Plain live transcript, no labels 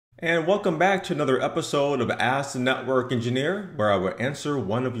And welcome back to another episode of Ask the Network Engineer, where I will answer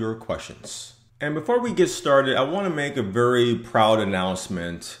one of your questions. And before we get started, I want to make a very proud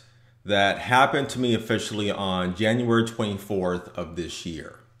announcement that happened to me officially on January 24th of this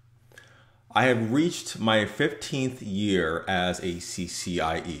year. I have reached my 15th year as a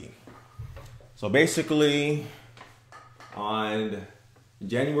CCIE. So basically, on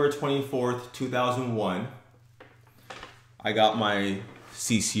January 24th, 2001, I got my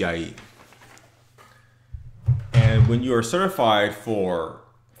CCIE. And when you are certified for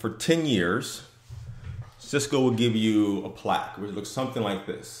 10 years, Cisco will give you a plaque, which looks something like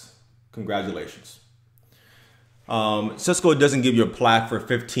this. Congratulations. Cisco doesn't give you a plaque for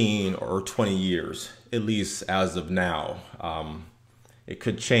 15 or 20 years, at least as of now. It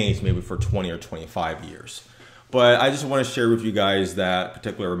could change maybe for 20 or 25 years. But I just want to share with you guys that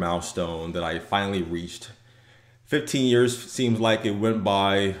particular milestone that I finally reached. 15 years seems like it went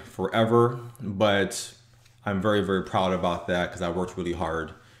by forever, but I'm very, very proud about that because I worked really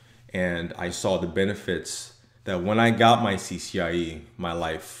hard and I saw the benefits that when I got my CCIE, my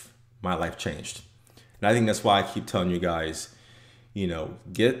life changed. And I think that's why I keep telling you guys,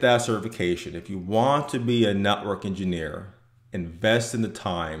 get that certification. If you want to be a network engineer, invest in the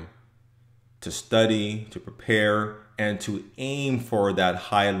time to study, to prepare, and to aim for that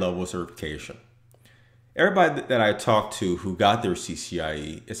high level certification. Everybody that I talked to who got their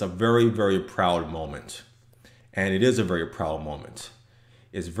CCIE, it's a very, very proud moment. And it is a very proud moment.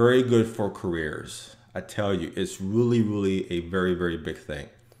 It's very good for careers. I tell you, it's really, really a very, very big thing.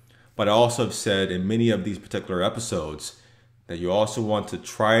 But I also have said in many of these particular episodes that you also want to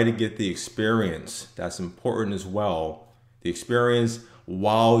try to get the experience. That's important as well. The experience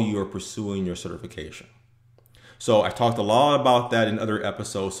while you are pursuing your certification. So I talked a lot about that in other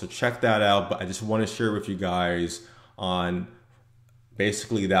episodes, so check that out. But I just want to share with you guys on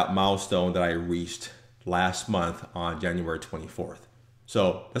basically that milestone that I reached last month on January 24th.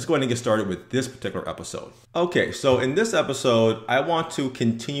 So let's go ahead and get started with this particular episode. Okay, so in this episode, I want to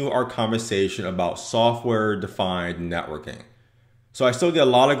continue our conversation about software-defined networking. So I still get a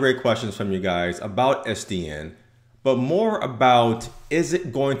lot of great questions from you guys about SDN, but more about, is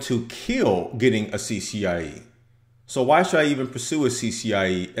it going to kill getting a CCIE? So why should I even pursue a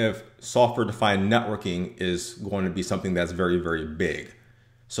CCIE if software-defined networking is going to be something that's very, very big?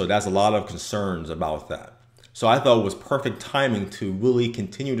 So that's a lot of concerns about that. So I thought it was perfect timing to really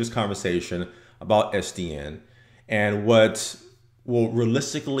continue this conversation about SDN and what will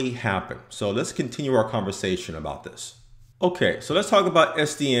realistically happen. So let's continue our conversation about this. Okay, so let's talk about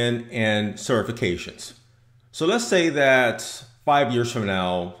SDN and certifications. So let's say that 5 years from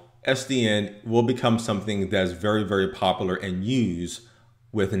now, SDN will become something that's very, very popular and used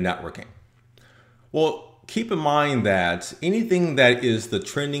with networking. Well, keep in mind that anything that is the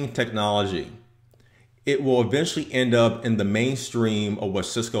trending technology, it will eventually end up in the mainstream of what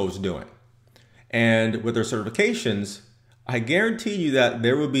Cisco is doing. And with their certifications, I guarantee you that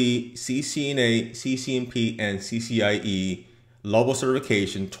there will be CCNA, CCNP, and CCIE level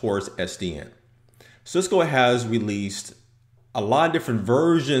certification towards SDN. Cisco has released a lot of different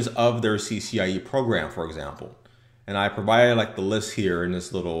versions of their CCIE program, for example. And I provided like the list here in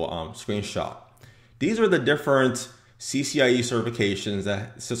this little screenshot. These are the different CCIE certifications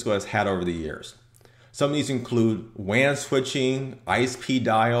that Cisco has had over the years. Some of these include WAN switching, ISP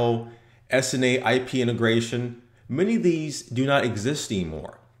dial, SNA IP integration. Many of these do not exist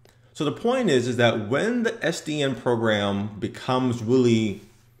anymore. So the point is that when the SDN program becomes really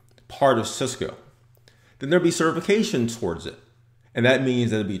part of Cisco, then there'll be certification towards it. And that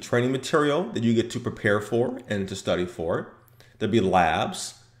means there'll be training material that you get to prepare for and to study for. There'll be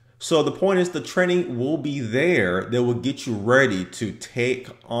labs. So the point is the training will be there that will get you ready to take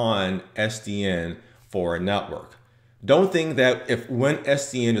on SDN for a network. Don't think that when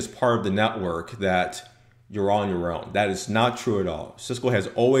SDN is part of the network that you're on your own. That is not true at all. Cisco has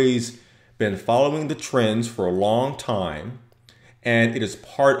always been following the trends for a long time, and it is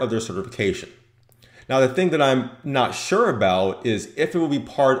part of their certification. Now, the thing that I'm not sure about is if it will be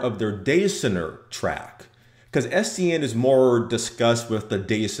part of their data center track, because SDN is more discussed with the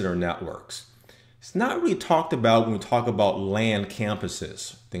data center networks. It's not really talked about when we talk about LAN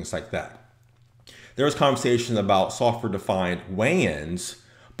campuses, things like that. There's conversations about software-defined WANs,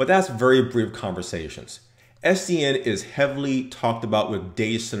 but that's very brief conversations. SDN is heavily talked about with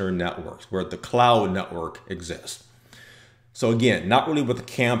data center networks, where the cloud network exists. So again, not really with the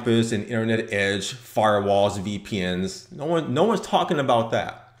campus and internet edge, firewalls, VPNs. No one's talking about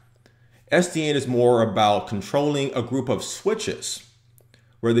that. SDN is more about controlling a group of switches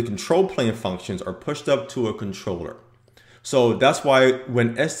where the control plane functions are pushed up to a controller. So that's why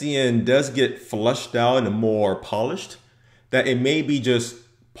when SDN does get fleshed out and more polished, that it may be just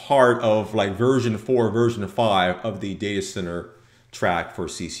part of like version 4, version 5 of the data center track for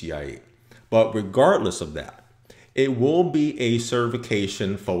CCIE. But regardless of that, it will be a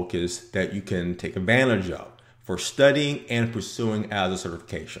certification focus that you can take advantage of for studying and pursuing as a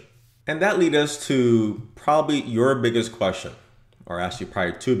certification. And that leads us to probably your biggest question, or actually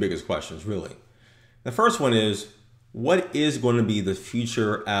probably two biggest questions really. The first one is, what is going to be the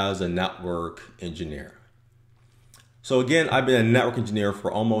future as a network engineer? So again, I've been a network engineer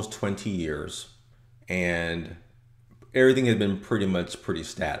for almost 20 years, and everything has been pretty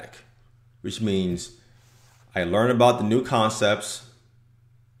static, which means I learn about the new concepts,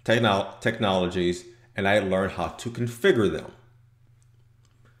 technologies, and I learn how to configure them,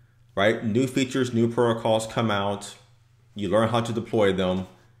 right? New features, new protocols come out, you learn how to deploy them,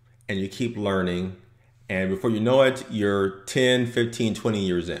 and you keep learning. And before you know it, you're 10, 15, 20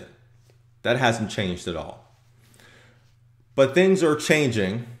 years in. That hasn't changed at all. But things are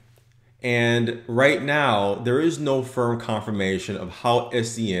changing. And right now, there is no firm confirmation of how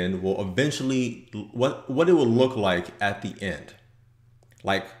SDN will eventually, what it will look like at the end.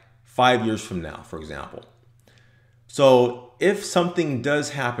 Like 5 years from now, for example. So if something does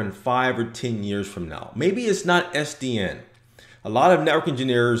happen 5 or 10 years from now, maybe it's not SDN. A lot of network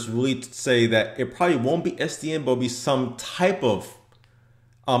engineers really say that it probably won't be SDN, but will be some type of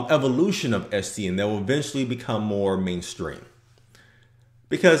evolution of SDN that will eventually become more mainstream.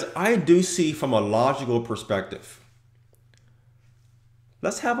 Because I do see from a logical perspective,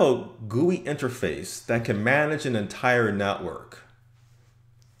 let's have a GUI interface that can manage an entire network.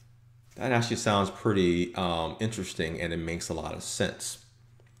 That actually sounds pretty interesting, and it makes a lot of sense.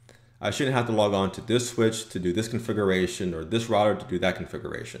 I shouldn't have to log on to this switch to do this configuration or this router to do that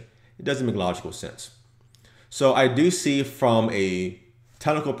configuration. It doesn't make logical sense. So I do see from a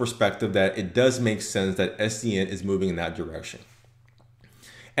technical perspective that it does make sense that SDN is moving in that direction.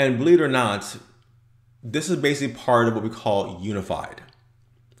 And believe it or not, this is basically part of what we call unified,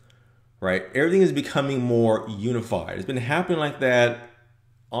 right? Everything is becoming more unified. It's been happening like that,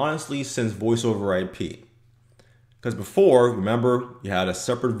 honestly, since voice over IP. Because before, remember, you had a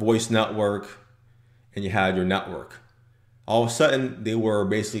separate voice network and you had your network. All of a sudden, they were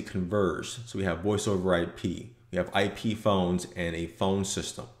basically converged. So we have voice over IP. We have IP phones and a phone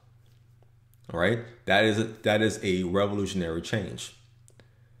system. All right, that is a revolutionary change.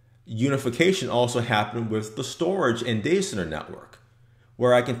 Unification also happened with the storage and data center network,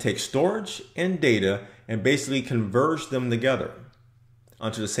 where I can take storage and data and basically converge them together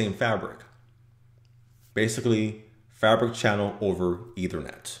onto the same fabric. Basically, fabric channel over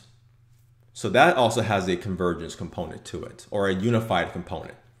Ethernet. So that also has a convergence component to it, or a unified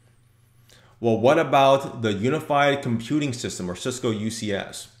component. Well, what about the unified computing system, or Cisco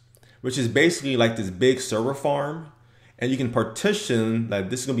UCS, which is basically like this big server farm, and you can partition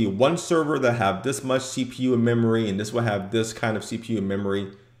that this is going to be one server that have this much CPU and memory, and this will have this kind of CPU and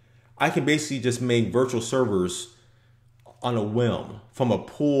memory. I can basically just make virtual servers on a whim from a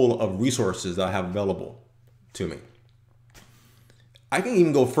pool of resources that I have available to me. I can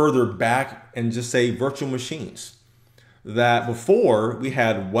even go further back and just say virtual machines. That before we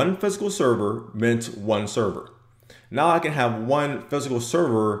had one physical server meant one server. Now I can have one physical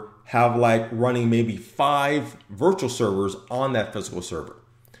server have like running maybe 5 virtual servers on that physical server.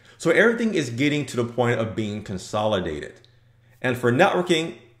 So everything is getting to the point of being consolidated. And for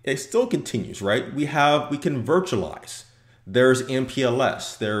networking, it still continues, right? We can virtualize. There's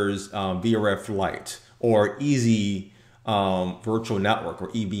MPLS, there's VRF Lite, or Easy Virtual Network, or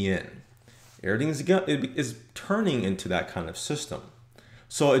EVN. Everything is turning into that kind of system.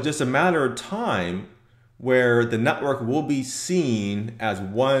 So it's just a matter of time where the network will be seen as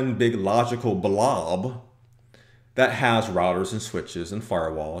one big logical blob that has routers and switches and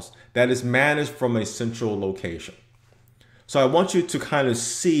firewalls that is managed from a central location. So I want you to kind of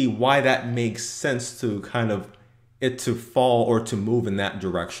see why that makes sense to kind of it to fall or to move in that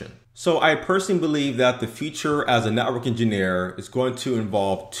direction. So I personally believe that the future as a network engineer is going to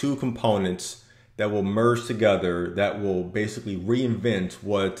involve 2 components that will merge together, that will basically reinvent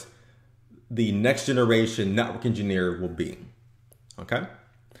what the next generation network engineer will be. Okay?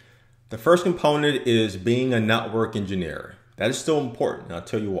 The first component is being a network engineer. That is still important, and I'll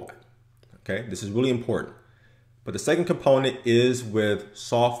tell you why. Okay? This is really important. But the second component is with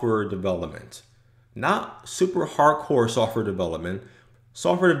software development. Not super hardcore software development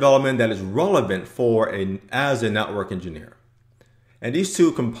that is relevant as a network engineer. And these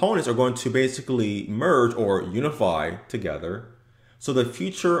 2 components are going to basically merge or unify together So the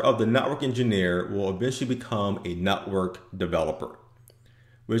future of the network engineer will eventually become a network developer,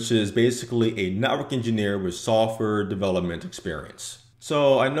 which is basically a network engineer with software development experience.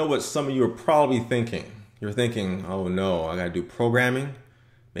 So I know what some of you are probably thinking. You're thinking, oh no, I gotta do programming.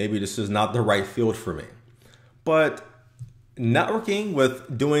 Maybe this is not the right field for me. But networking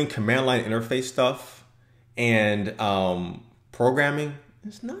with doing command line interface stuff and programming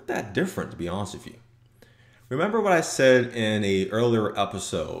is not that different, to be honest with you. Remember what I said in an earlier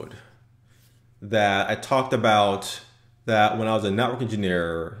episode that I talked about that when I was a network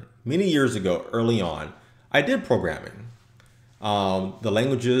engineer many years ago, early on, I did programming. The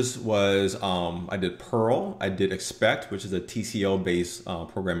languages was, I did Perl, I did Expect, which is a TCL-based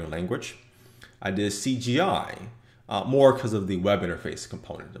programming language. I did CGI, more because of the web interface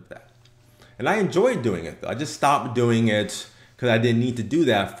component of that. And I enjoyed doing it, though. I just stopped doing it because I didn't need to do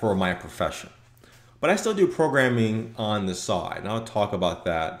that for my profession. But I still do programming on the side, and I'll talk about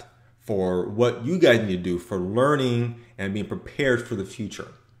that for what you guys need to do for learning and being prepared for the future.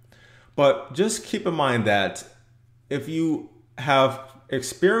 But just keep in mind that if you have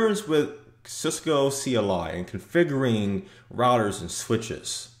experience with Cisco CLI and configuring routers and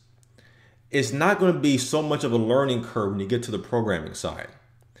switches, it's not going to be so much of a learning curve when you get to the programming side.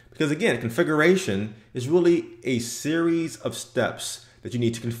 Because again, configuration is really a series of steps that you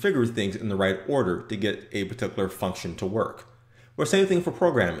need to configure things in the right order to get a particular function to work. Well, same thing for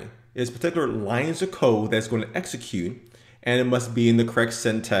programming. It's particular lines of code that's going to execute, and it must be in the correct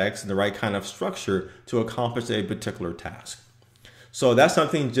syntax and the right kind of structure to accomplish a particular task. So that's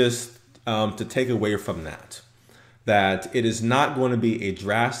something just to take away from that it is not going to be a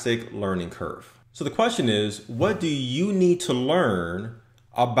drastic learning curve. So the question is, what do you need to learn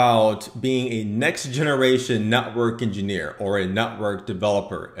about being a next generation network engineer or a network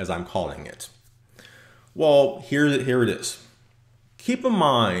developer, as I'm calling it? Well, here it is. Keep in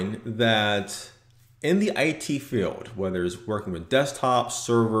mind that in the IT field, whether it's working with desktops,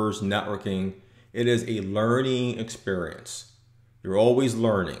 servers, networking, it is a learning experience. You're always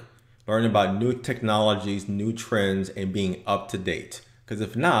learning about new technologies, new trends, and being up to date. Because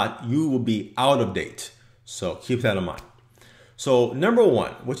if not, you will be out of date. So keep that in mind. So number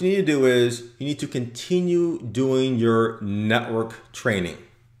one, what you need to do is you need to continue doing your network training.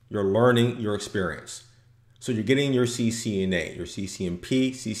 You're learning your experience. So you're getting your CCNA, your CCNP,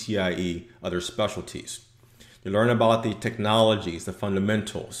 CCIE, other specialties. You learn about the technologies, the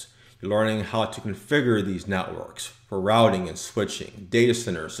fundamentals. You're learning how to configure these networks for routing and switching, data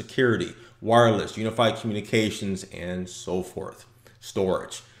center, security, wireless, unified communications, and so forth.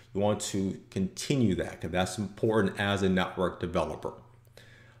 Storage. You want to continue that because that's important as a network developer.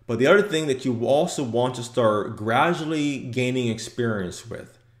 But the other thing that you also want to start gradually gaining experience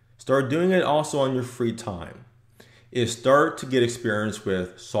with, start doing it also on your free time, is start to get experience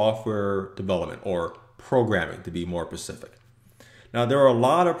with software development or programming, to be more specific. Now, there are a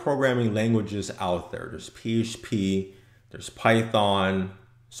lot of programming languages out there. There's PHP, there's Python,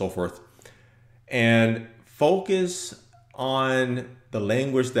 so forth. And focus on the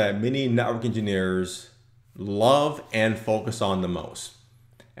language that many network engineers love and focus on the most,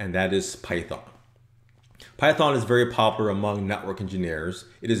 and that is Python. Python is very popular among network engineers.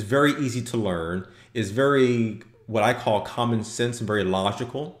 It is very easy to learn. It's very, what I call common sense and very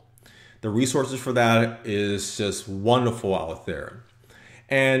logical. The resources for that is just wonderful out there.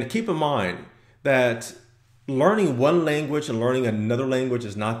 And keep in mind that learning one language and learning another language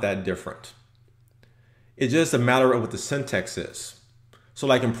is not that different. It's just a matter of what the syntax is. So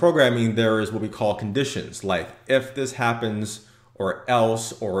like in programming, there is what we call conditions, like if this happens or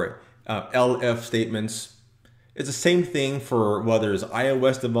else, or elif statements. It's the same thing for whether it's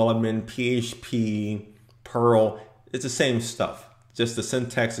iOS development, PHP, Perl. It's the same stuff, just the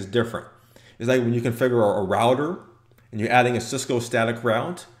syntax is different. It's like when you configure a router and you're adding a Cisco static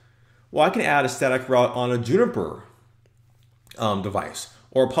route. Well, I can add a static route on a Juniper device,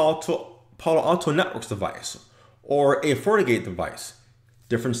 or a Palo Alto Networks device, or a FortiGate device.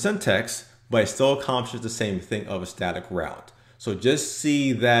 Different syntax, but it still accomplishes the same thing of a static route. So just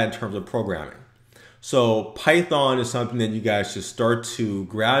see that in terms of programming. So Python is something that you guys should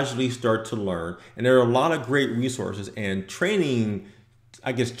gradually start to learn. And there are a lot of great resources and training,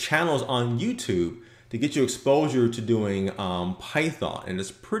 I guess, channels on YouTube to get you exposure to doing Python. And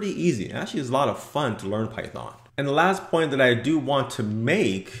it's pretty easy. Actually, it's a lot of fun to learn Python. And the last point that I do want to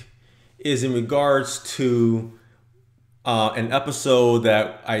make is in regards to an episode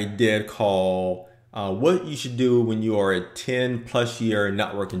that I did called what you should do when you are a 10+ year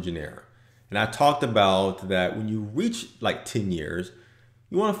network engineer. And I talked about that when you reach like 10 years,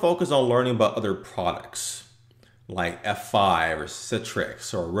 you want to focus on learning about other products, like F5 or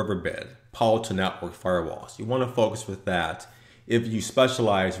Citrix or Riverbed, Palo Alto Network firewalls. You want to focus with that if you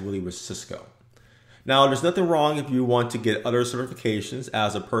specialize really with Cisco. Now, there's nothing wrong if you want to get other certifications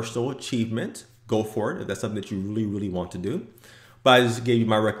as a personal achievement. Go for it if that's something that you really, really want to do. But I just gave you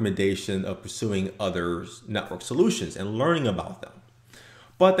my recommendation of pursuing other network solutions and learning about them.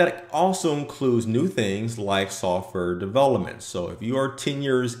 But that also includes new things like software development. So if you are 10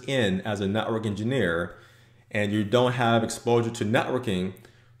 years in as a network engineer and you don't have exposure to networking,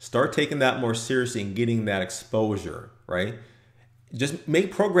 start taking that more seriously and getting that exposure, right? Just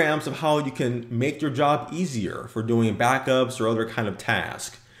make programs of how you can make your job easier for doing backups or other kind of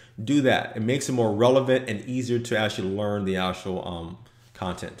tasks. Do that. It makes it more relevant and easier to actually learn the actual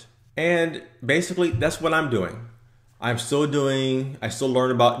content. And basically, that's what I'm doing. I still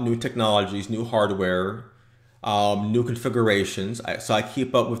learn about new technologies, new hardware, new configurations. So I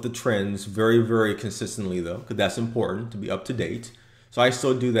keep up with the trends very, very consistently though, because that's important to be up to date. So I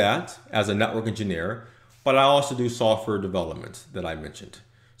still do that as a network engineer. But I also do software development that I mentioned.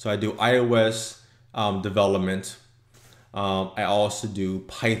 So I do iOS development. I also do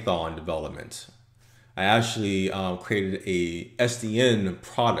Python development. I actually created a SDN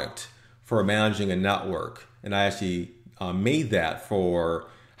product for managing a network. And I actually made that for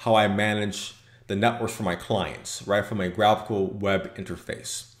how I manage the networks for my clients, right, from a graphical web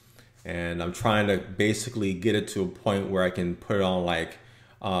interface. And I'm trying to basically get it to a point where I can put it on like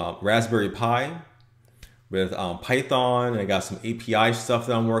Raspberry Pi, with Python. I got some API stuff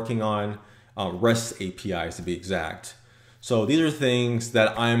that I'm working on, REST APIs to be exact. So these are things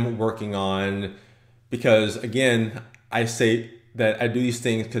that I'm working on because, again, I say that I do these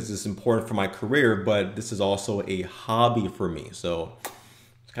things because it's important for my career, but this is also a hobby for me. So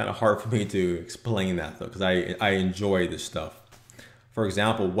it's kind of hard for me to explain that though, because I enjoy this stuff. For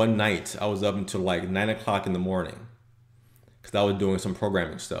example, one night I was up until like 9 o'clock in the morning because I was doing some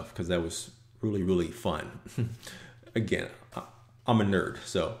programming stuff because that was really, really fun. Again, I'm a nerd.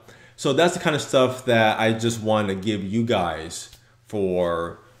 So that's the kind of stuff that I just want to give you guys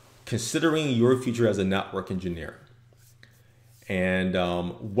for considering your future as a network engineer. And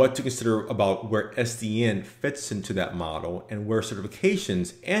what to consider about where SDN fits into that model and where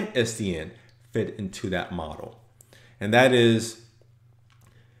certifications and SDN fit into that model. And that is,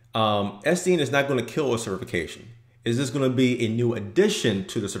 SDN is not going to kill a certification. Is this going to be a new addition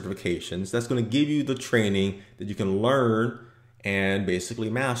to the certifications that's going to give you the training that you can learn and basically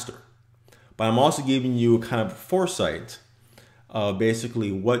master? But I'm also giving you a kind of foresight of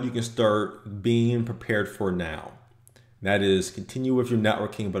basically what you can start being prepared for now. That is, continue with your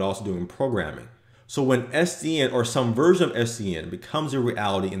networking, but also doing programming. So when SDN or some version of SDN becomes a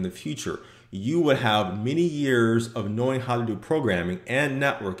reality in the future, you would have many years of knowing how to do programming and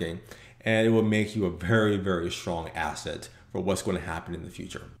networking, and it will make you a very, very strong asset for what's going to happen in the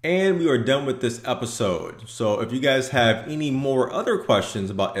future. And we are done with this episode. So if you guys have any more other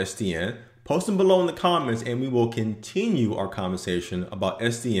questions about SDN, post them below in the comments and we will continue our conversation about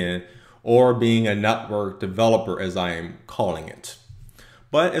SDN or being a network developer as I am calling it.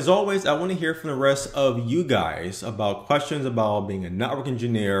 But as always, I want to hear from the rest of you guys about questions about being a network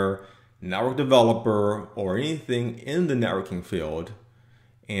engineer, network developer, or anything in the networking field.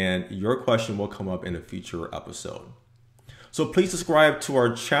 And your question will come up in a future episode. So please subscribe to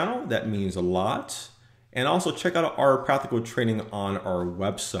our channel. That means a lot. And also check out our practical training on our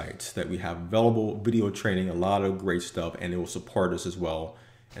website that we have available video training, a lot of great stuff, and it will support us as well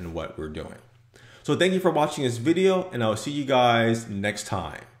in what we're doing. So thank you for watching this video, and I'll see you guys next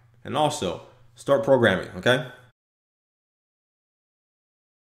time. And also, start programming, okay?